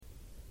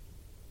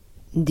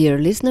Dear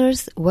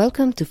listeners,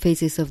 welcome to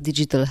Faces of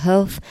Digital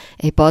Health,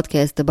 a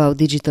podcast about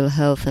digital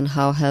health and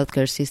how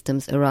healthcare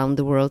systems around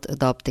the world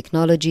adopt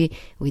technology,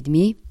 with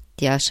me,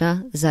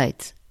 Tjasa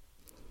Zajc.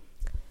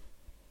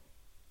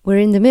 We're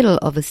in the middle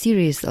of a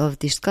series of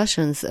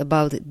discussions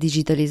about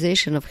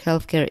digitalization of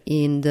healthcare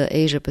in the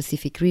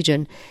Asia-Pacific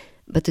region,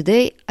 but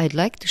today I'd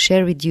like to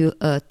share with you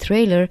a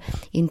trailer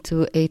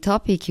into a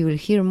topic you will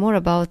hear more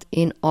about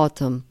in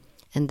autumn,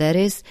 and that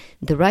is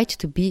the right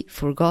to be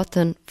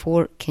forgotten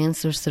for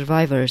cancer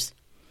survivors.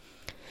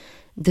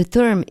 The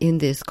term in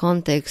this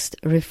context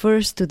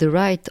refers to the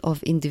right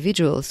of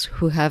individuals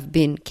who have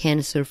been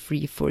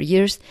cancer-free for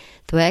years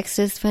to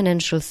access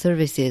financial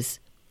services.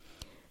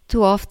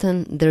 Too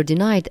often, they're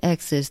denied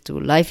access to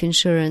life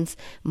insurance,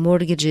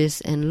 mortgages,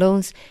 and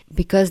loans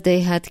because they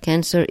had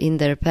cancer in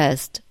their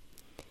past.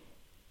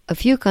 A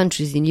few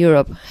countries in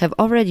Europe have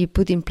already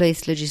put in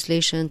place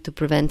legislation to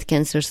prevent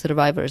cancer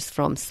survivors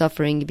from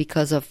suffering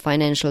because of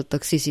financial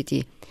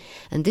toxicity,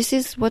 and this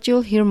is what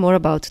you'll hear more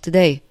about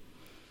today.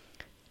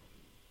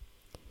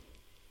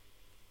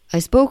 I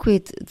spoke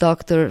with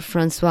Dr.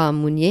 François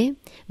Mounier,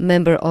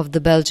 member of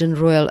the Belgian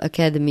Royal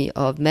Academy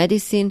of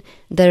Medicine,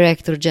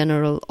 Director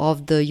General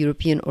of the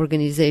European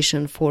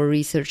Organization for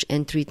Research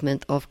and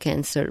Treatment of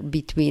Cancer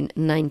between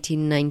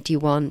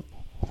 1991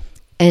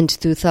 and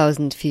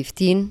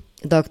 2015.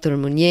 Dr.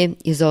 Mounier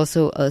is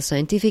also a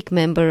scientific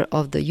member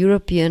of the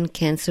European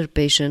Cancer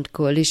Patient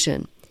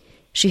Coalition.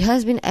 She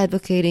has been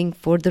advocating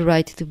for the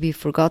right to be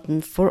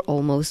forgotten for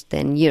almost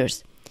 10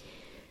 years.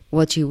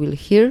 What you will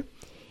hear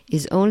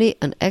is only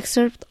an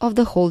excerpt of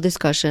the whole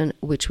discussion,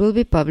 which will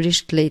be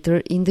published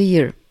later in the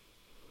year.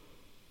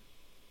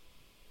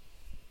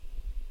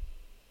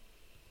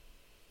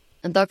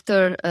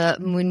 Dr.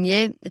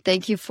 Mounier,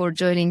 thank you for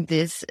joining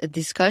this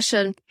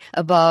discussion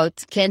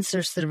about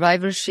cancer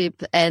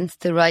survivorship and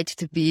the right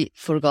to be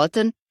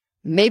forgotten.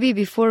 Maybe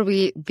before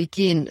we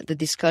begin the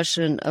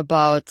discussion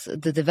about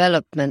the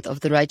development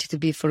of the right to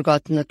be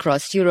forgotten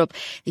across Europe,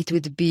 it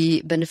would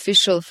be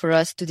beneficial for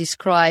us to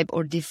describe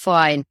or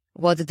define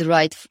what the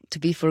right to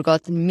be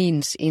forgotten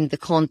means in the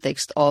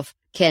context of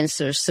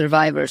cancer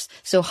survivors.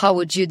 So how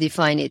would you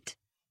define it?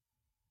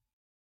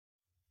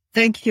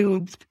 Thank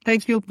you.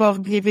 Thank you for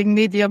giving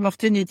me the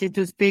opportunity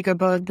to speak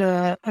about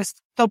a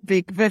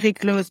topic very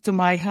close to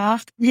my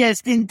heart.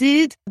 Yes,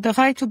 indeed, the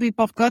right to be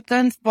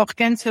forgotten for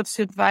cancer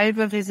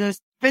survivors is a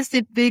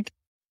specific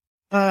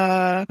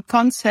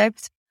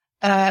concept,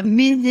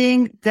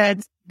 meaning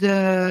that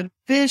the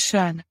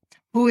patient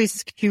who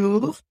is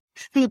cured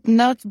should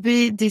not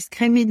be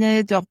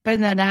discriminated or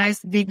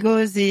penalized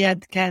because he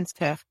had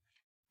cancer.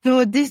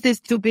 So this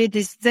is to be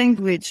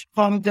distinguished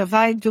from the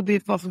right to be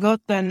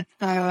forgotten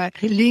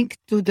linked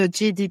to the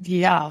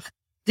GDPR.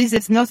 This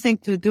has nothing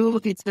to do,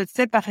 it's a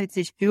separate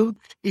issue.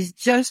 It's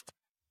just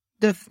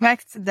the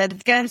fact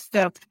that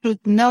cancer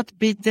should not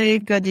be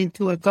taken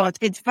into account.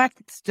 In fact,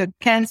 it's the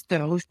cancer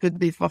who should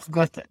be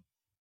forgotten.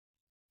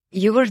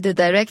 You were the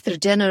Director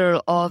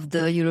General of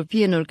the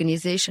European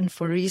Organization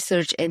for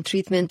Research and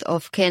Treatment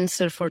of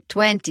Cancer for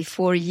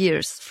 24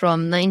 years,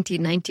 from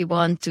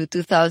 1991 to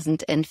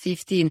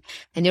 2015.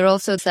 And you're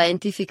also a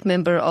scientific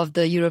member of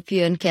the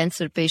European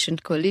Cancer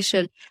Patient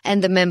Coalition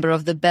and a member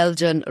of the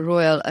Belgian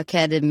Royal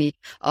Academy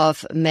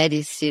of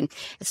Medicine.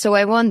 So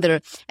I wonder,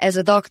 as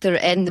a doctor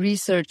and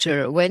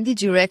researcher, when did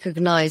you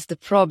recognize the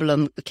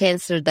problem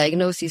cancer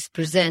diagnosis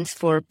presents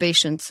for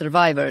patient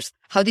survivors?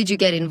 How did you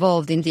get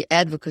involved in the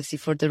advocacy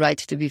for the right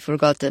to be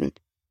forgotten?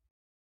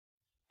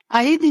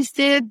 I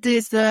initiated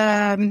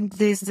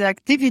these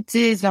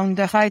activities on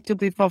the right to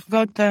be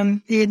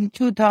forgotten in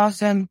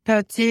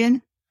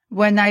 2013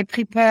 when I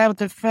prepared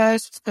the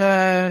first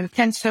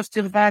Cancer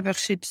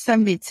Survivorship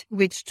Summit,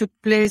 which took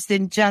place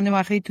in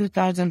January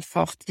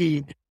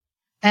 2014.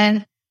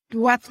 And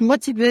what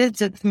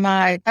motivated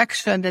my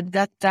action at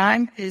that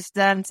time is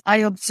that I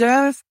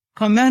observed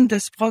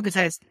tremendous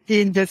progress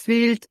in the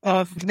field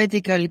of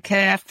medical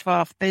care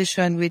for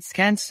patients with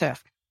cancer.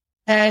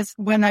 As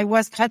when I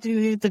was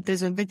graduated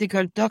as a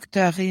medical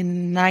doctor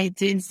in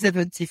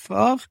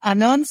 1974,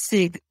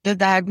 announcing the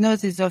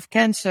diagnosis of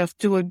cancer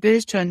to a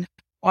patient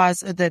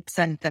was a death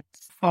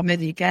sentence. For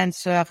many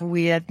cancer,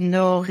 we had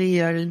no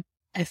real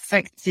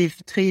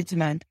effective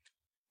treatment,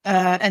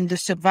 and the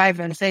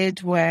survival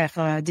rate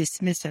were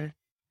dismissal.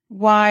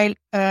 While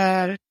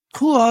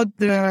throughout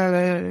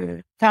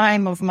the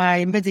time of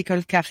my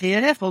medical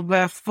career,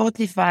 over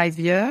 45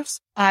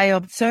 years, I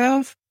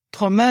observed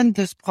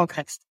tremendous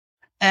progress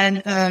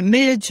and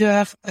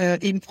major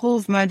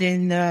improvement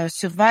in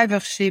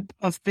survivorship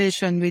of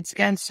patients with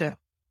cancer.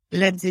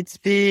 Let it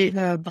be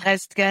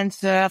breast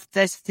cancer,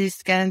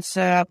 testis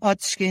cancer,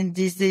 Hodgkin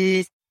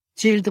disease,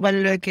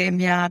 children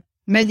leukemia,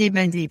 many.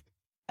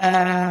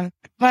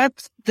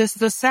 But the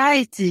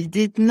society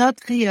did not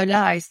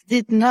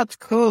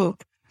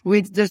cope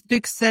with the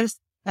success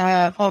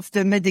of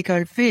the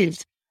medical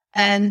field.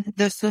 And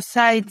the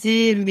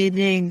society,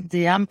 meaning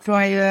the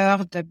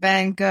employer, the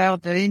banker,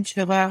 the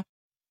insurer,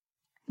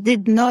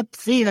 did not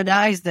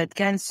realize that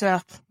cancer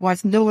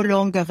was no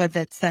longer a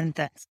death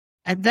sentence.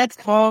 And that's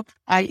how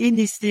I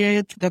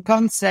initiated the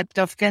concept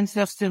of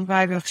cancer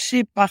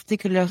survivorship,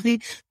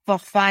 particularly for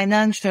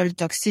financial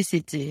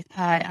toxicity.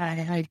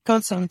 I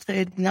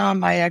concentrate now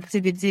my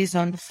activities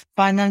on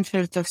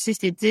financial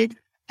toxicity,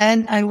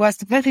 and I was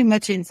very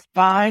much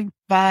inspired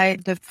by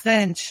the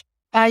French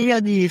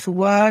pioneer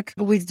work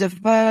with the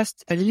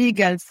first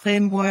legal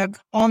framework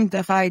on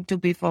the right to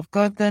be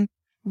forgotten,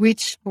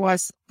 which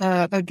was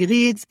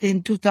agreed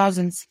in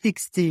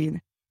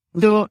 2016.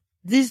 So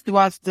this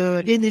was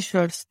the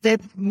initial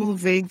step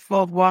moving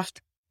forward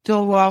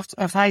towards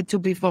a right to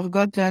be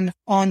forgotten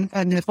on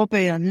an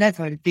European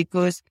level,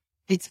 because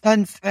it's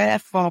unfair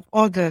for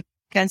other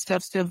cancer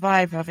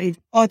survivors in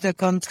other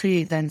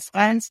countries than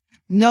France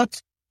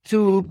not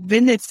to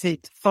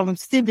benefit from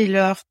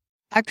similar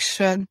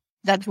action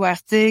that were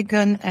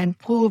taken and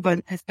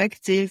proven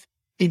effective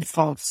in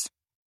France.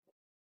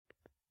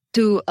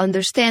 To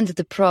understand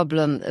the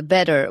problem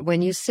better,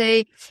 when you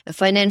say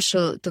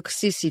financial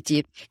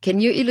toxicity, can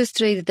you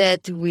illustrate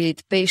that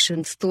with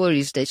patient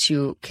stories that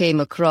you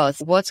came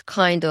across? What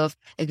kind of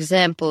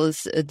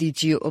examples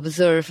did you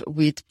observe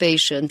with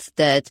patients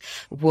that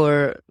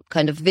were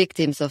kind of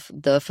victims of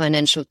the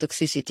financial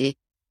toxicity?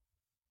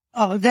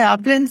 Oh, there are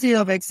plenty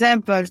of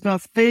examples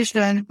of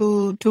patients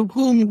to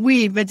whom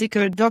we,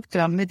 medical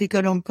doctor,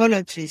 medical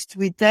oncologist,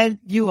 we tell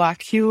you are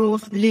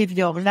cured, live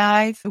your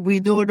life. We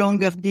no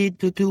longer need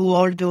to do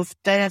all those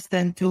tests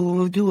and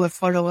to do a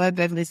follow-up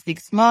every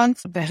 6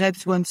 months,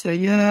 perhaps once a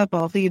year,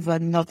 or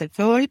even not at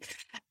all.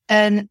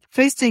 And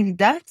facing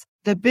that,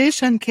 the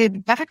patient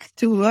came back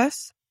to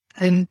us,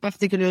 and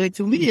particularly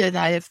to me, and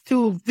I have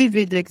two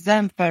vivid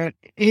examples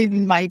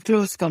in my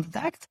close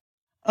contact,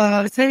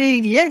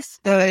 saying, yes,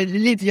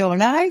 live your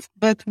life,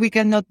 but we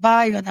cannot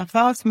buy an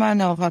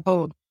apartment or a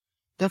home.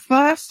 The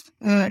first,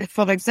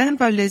 for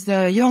example, is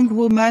a young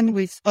woman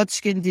with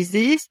Hodgkin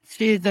disease.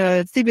 She's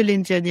a civil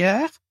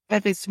engineer,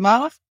 very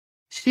smart.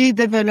 She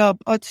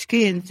developed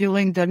Hodgkin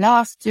during the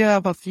last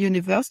year of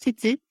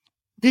university.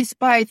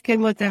 Despite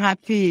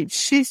chemotherapy,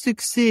 she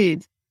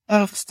succeeded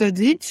her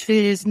study.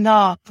 She is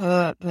now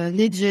an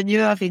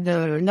engineer in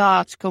a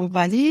large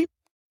company.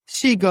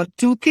 She got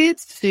 2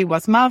 kids. She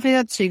was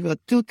married. She got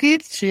 2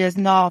 kids. She is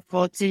now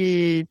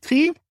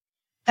 43.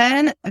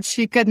 And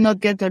she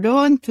cannot get a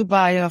loan to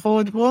buy her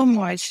own home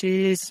while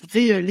she is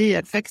really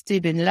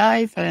effective in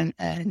life and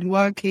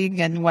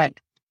working and well.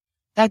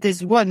 That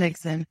is one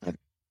example.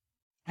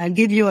 I'll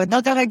give you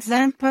another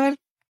example.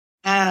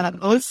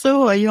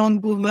 Also a young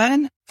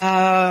woman,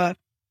 a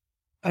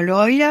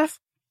lawyer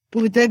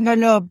who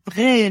developed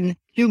brain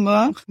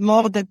tumor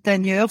more than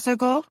 10 years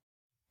ago.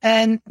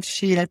 And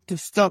she had to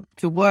stop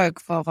to work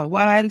for a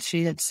while.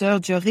 She had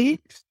surgery.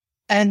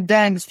 And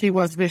then she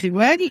was very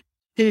well.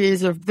 She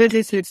is a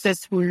very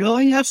successful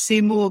lawyer.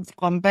 She moved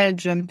from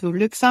Belgium to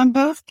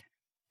Luxembourg.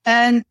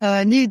 And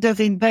neither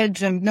in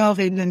Belgium nor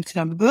in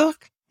Luxembourg,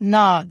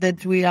 now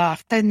that we are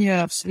 10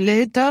 years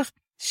later,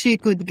 she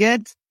could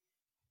get,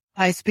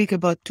 I speak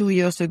about 2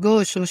 years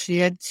ago, so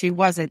she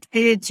was at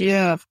 8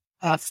 years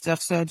after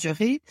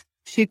surgery.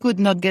 She could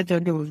not get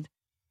a loan.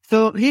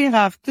 So here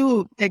are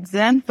 2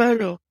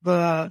 examples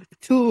of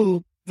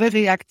 2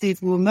 very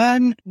active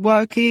women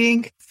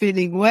working,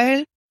 feeling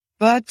well,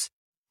 but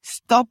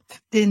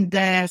stopped in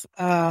their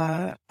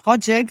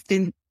project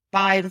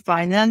by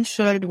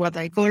financial, what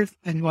I call,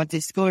 and what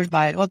is called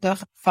by other,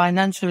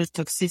 financial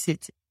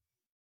toxicity.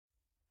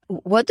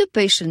 What do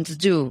patients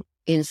do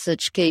in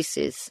such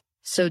cases?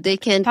 So they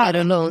can't get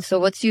a loan. So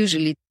what's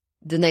usually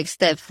the next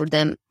step for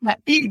them?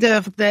 Either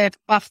their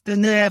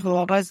partner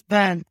or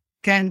husband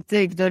can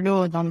take the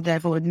loan on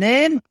their own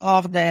name,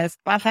 or their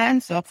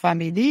parents or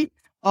family,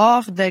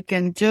 or they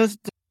can just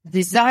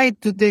decide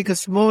to take a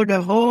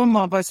smaller home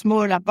or a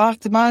small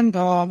apartment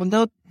or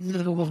not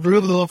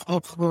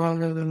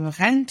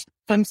rent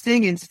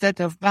something instead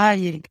of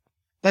buying.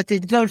 But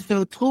it's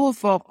also true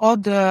for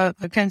other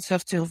cancer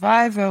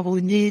survivors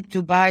who need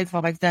to buy,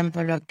 for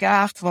example, a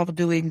car for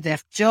doing their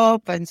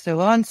job and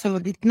so on. So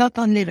it's not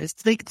only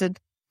restricted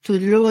to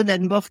loan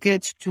and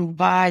mortgage to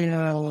buy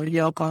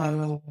your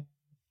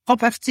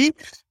property,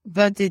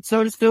 but it's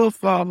also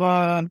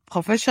for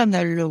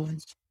professional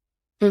loans.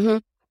 Mm-hmm.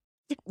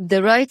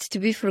 The right to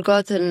be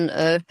forgotten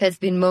has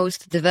been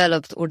most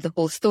developed, or the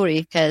whole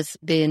story has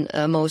been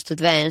most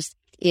advanced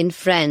in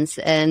France,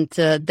 and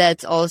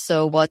that's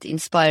also what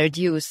inspired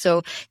you.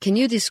 So can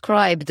you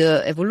describe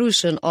the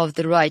evolution of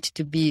the right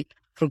to be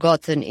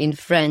forgotten in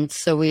France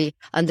so we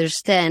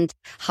understand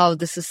how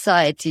the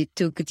society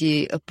took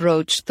the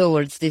approach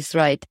towards this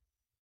right?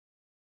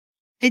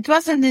 It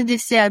was an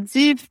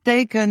initiative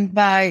taken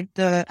by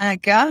the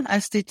INCa,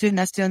 Institut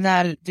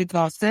National du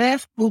Cancer,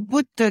 who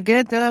put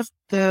together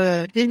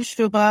the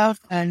insurer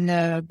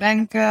and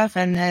banker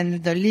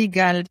and the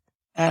legal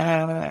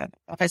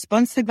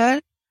responsible,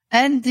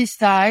 and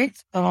decide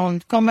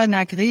on common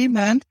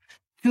agreement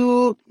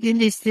to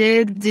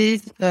initiate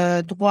this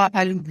droit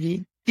à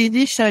l'oubli.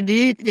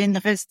 Initially in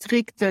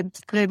restricted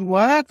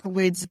framework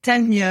with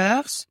 10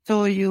 years,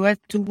 so you had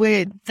to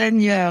wait 10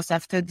 years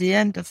after the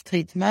end of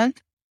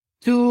treatment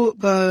to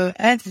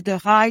have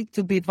the right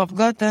to be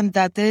forgotten.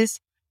 That is,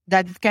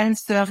 that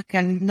cancer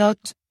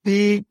cannot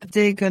be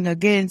taken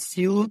against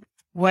you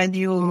when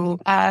you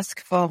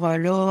ask for a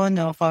loan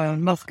or for a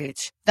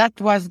mortgage. That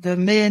was the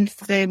main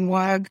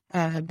framework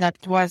that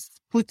was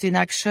put in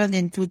action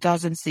in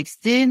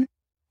 2016.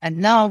 And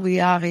now we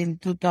are in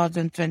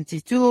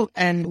 2022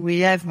 and we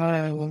have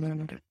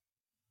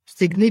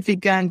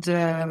significant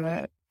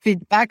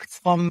feedback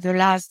from the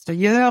last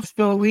year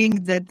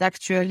showing that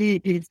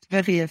actually it's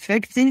very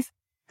effective.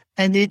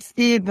 And it's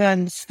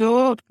even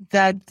so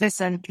that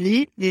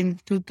recently in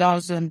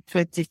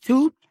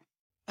 2022,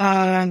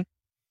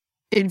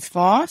 in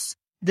France,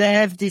 they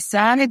have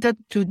decided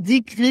to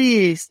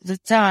decrease the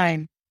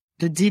time,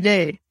 the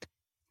delay,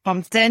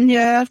 from 10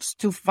 years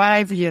to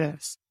 5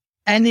 years.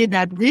 And in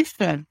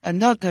addition,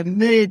 another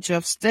major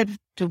step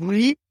to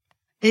me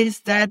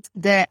is that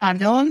they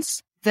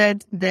announce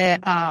that they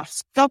are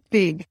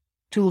stopping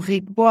to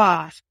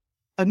require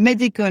a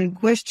medical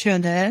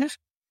questionnaire.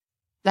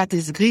 That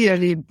is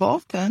really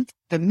important,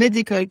 the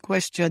medical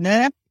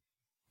questionnaire,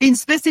 in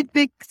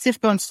specific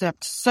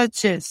circumstances,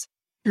 such as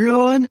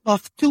loan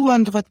of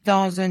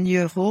 200,000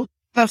 euros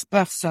per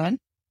person.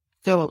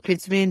 So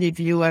it means if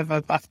you have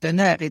a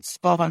partner, it's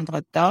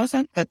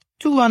 400,000, but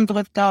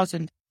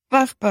 200,000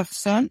 per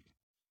person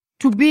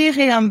to be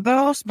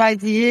reimbursed by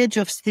the age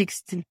of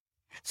 60.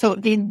 So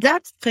in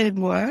that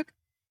framework,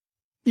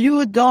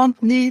 you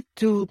don't need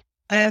to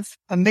have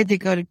a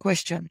medical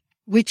question,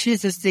 which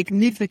is a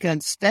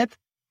significant step,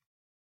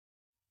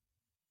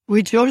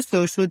 which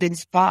also should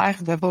inspire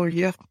the whole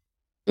Europe.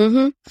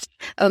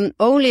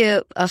 Only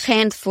a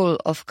handful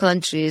of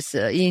countries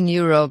in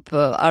Europe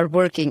are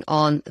working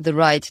on the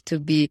right to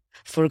be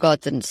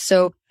forgotten.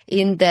 So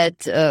in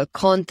that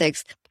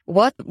context,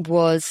 what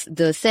was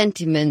the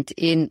sentiment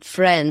in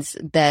France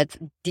that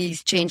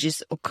these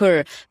changes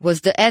occur?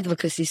 Was the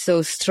advocacy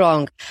so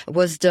strong?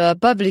 Was the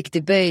public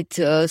debate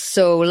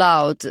so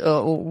loud?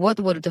 What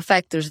were the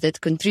factors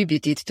that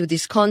contributed to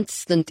these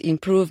constant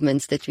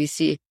improvements that we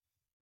see?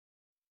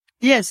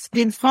 Yes,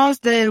 in France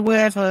there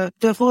were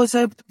there was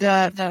a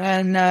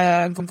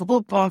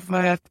group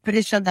of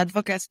patient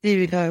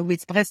advocacy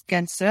with breast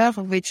cancer,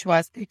 which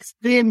was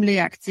extremely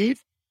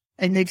active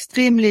and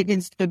extremely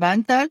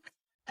instrumental.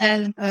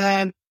 And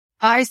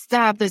I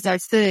started, as I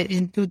say,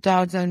 in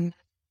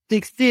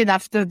 2016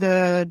 after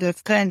the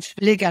French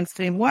legal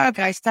framework.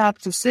 I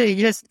started to say,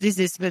 yes, this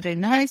is very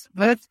nice,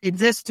 but it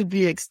has to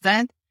be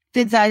extended.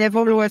 Since I have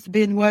always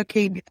been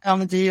working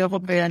on the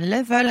European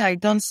level, I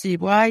don't see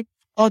why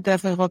other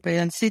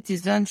European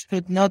citizens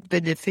should not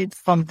benefit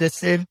from the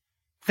same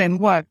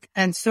framework.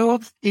 And so,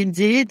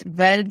 indeed,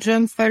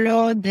 Belgium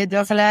followed,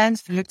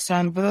 Netherlands,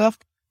 Luxembourg,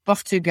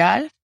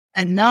 Portugal,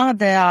 and now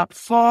there are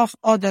 4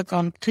 other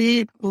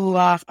countries who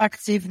are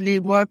actively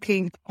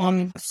working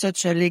on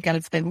such a legal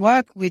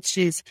framework, which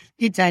is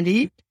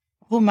Italy,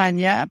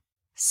 Romania,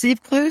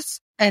 Cyprus,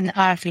 and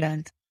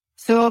Ireland.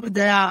 So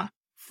there are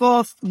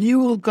 4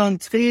 new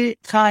countries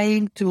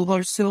trying to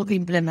also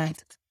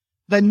implement it.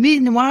 But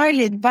meanwhile,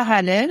 in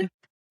parallel,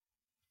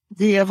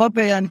 the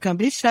European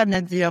Commission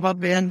and the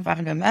European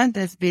Parliament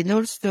has been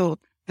also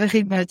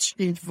very much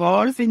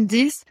involved in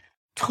this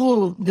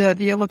through the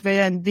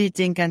European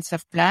Beating Cancer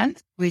Plan,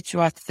 which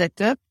was set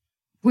up,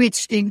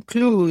 which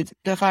includes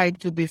the right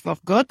to be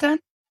forgotten,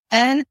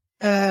 and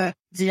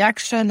the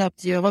action of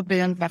the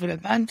European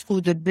Parliament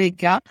through the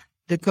BECA,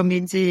 the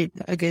Committee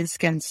Against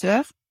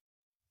Cancer.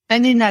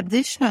 And in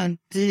addition,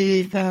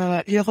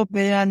 the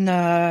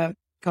European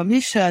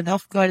Commission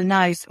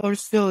organized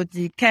also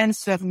the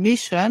Cancer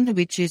Mission,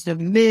 which is a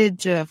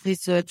major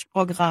research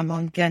program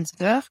on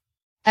cancer.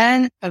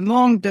 And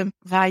among the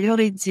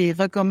priorities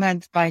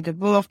recommended by the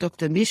board of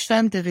the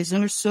mission, there is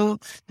also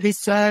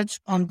research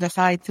on the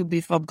right to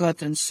be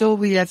forgotten. So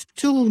we have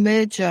 2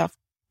 major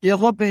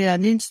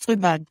European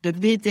instruments, the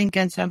Beating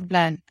Cancer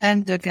Plan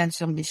and the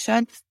Cancer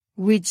Mission,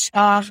 which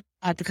are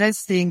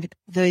addressing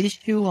the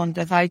issue on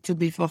the right to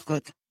be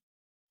forgotten.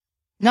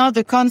 Now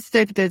the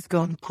concept has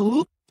gone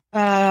through.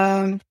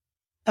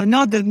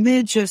 Another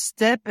major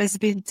step has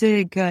been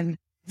taken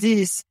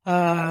this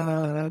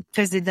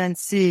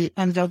presidency,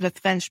 under the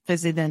French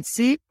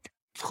presidency,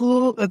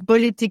 through a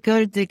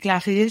political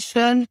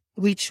declaration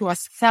which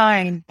was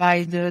signed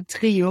by the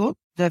trio,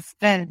 the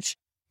French,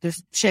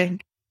 the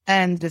Czech,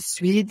 and the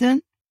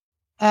Sweden,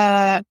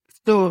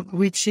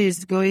 which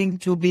is going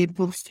to be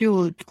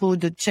pursued through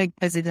the Czech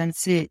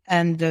presidency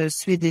and the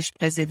Swedish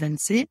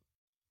presidency.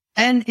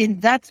 And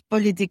in that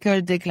political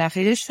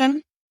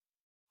declaration,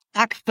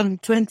 Action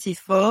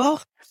 24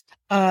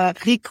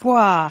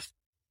 requires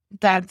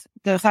that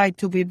the right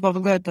to be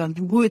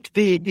forgotten would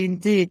be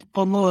indeed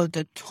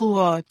promoted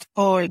throughout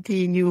all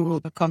EU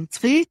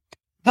countries.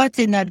 But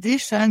in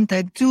addition,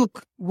 they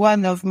took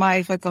one of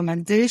my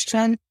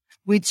recommendations,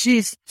 which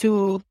is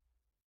to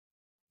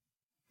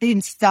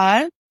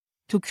install,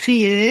 to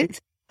create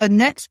a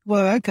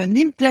network, an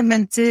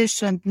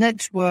implementation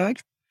network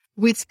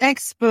with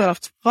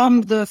experts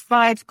from the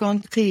 5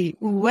 countries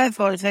who have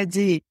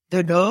already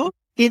the law,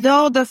 in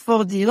order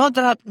for the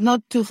other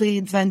not to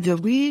reinvent the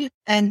wheel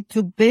and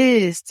to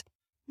base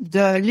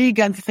the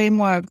legal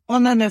framework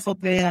on an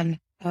European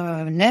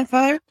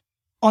level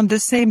on the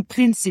same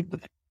principle.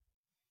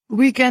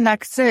 We can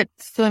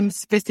accept some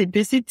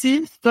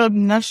specificity,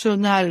 some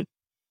national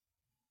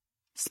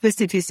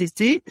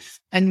specificity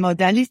and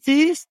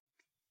modalities.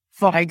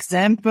 For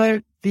example,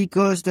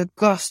 because the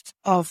cost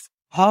of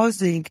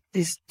housing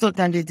is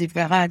totally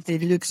different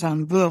in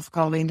Luxembourg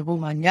or in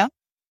Romania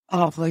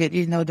or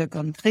in other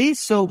countries,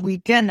 so we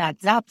can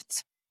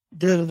adapt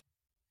the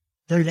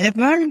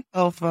level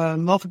of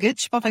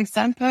mortgage, for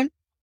example,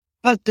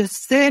 but the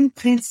same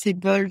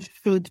principle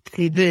should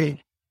prevail.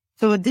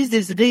 So this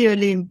is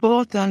really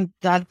important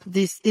that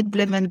this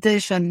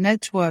implementation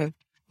network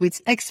with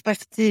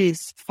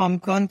expertise from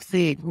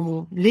countries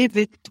who live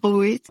it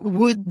through it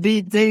would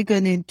be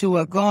taken into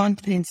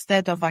account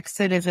instead of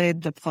accelerate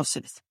the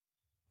process.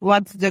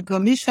 What the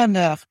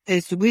Commissioner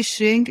is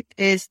wishing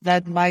is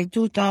that by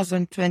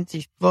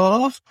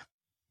 2024,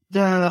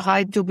 the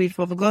right to be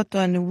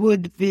forgotten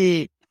would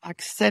be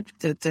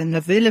accepted and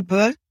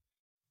available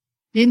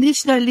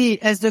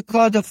initially as a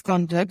code of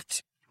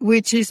conduct,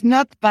 which is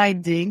not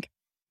binding,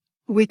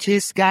 which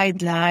is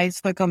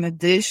guidelines,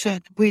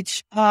 recommendation,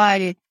 which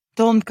I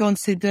don't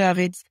consider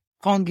it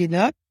strong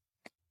enough,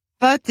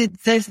 but it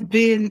has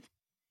been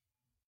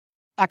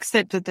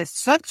accepted as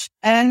such,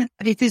 and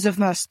it is a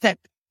first step.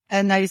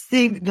 And I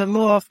think the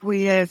more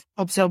we have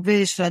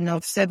observation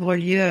of several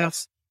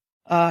years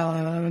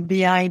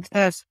behind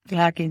us,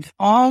 like in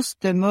France,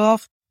 the more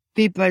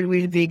people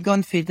will be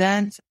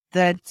confident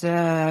that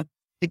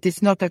it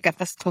is not a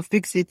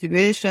catastrophic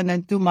situation.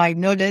 And to my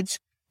knowledge,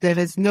 there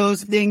is no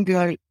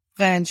single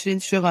French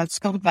insurance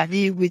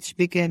company which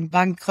became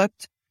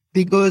bankrupt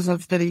because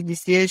of the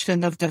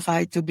initiation of the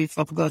right to be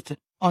forgotten.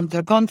 On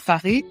the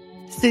contrary,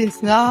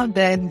 since now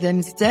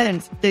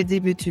themselves,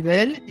 Crédit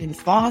Mutuel in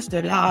France,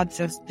 the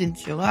largest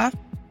insurer,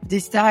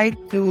 decide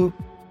to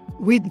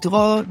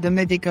withdraw the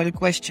medical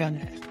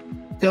questionnaire.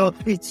 So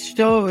it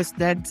shows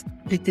that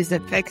it is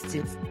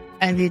effective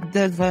and it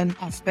doesn't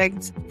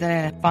affect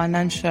the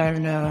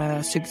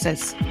financial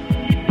success.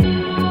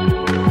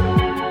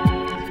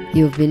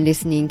 You've been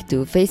listening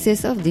to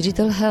Faces of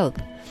Digital Health.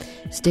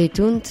 Stay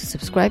tuned,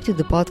 subscribe to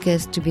the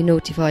podcast to be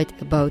notified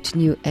about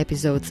new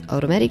episodes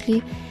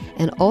automatically,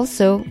 and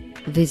also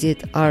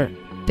visit our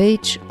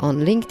page on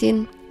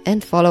LinkedIn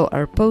and follow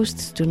our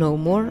posts to know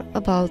more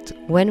about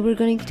when we're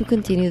going to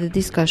continue the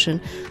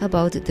discussion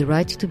about the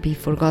right to be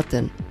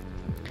forgotten.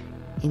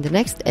 In the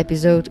next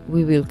episode,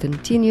 we will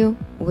continue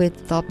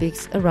with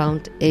topics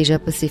around Asia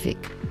Pacific.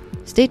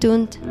 Stay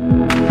tuned!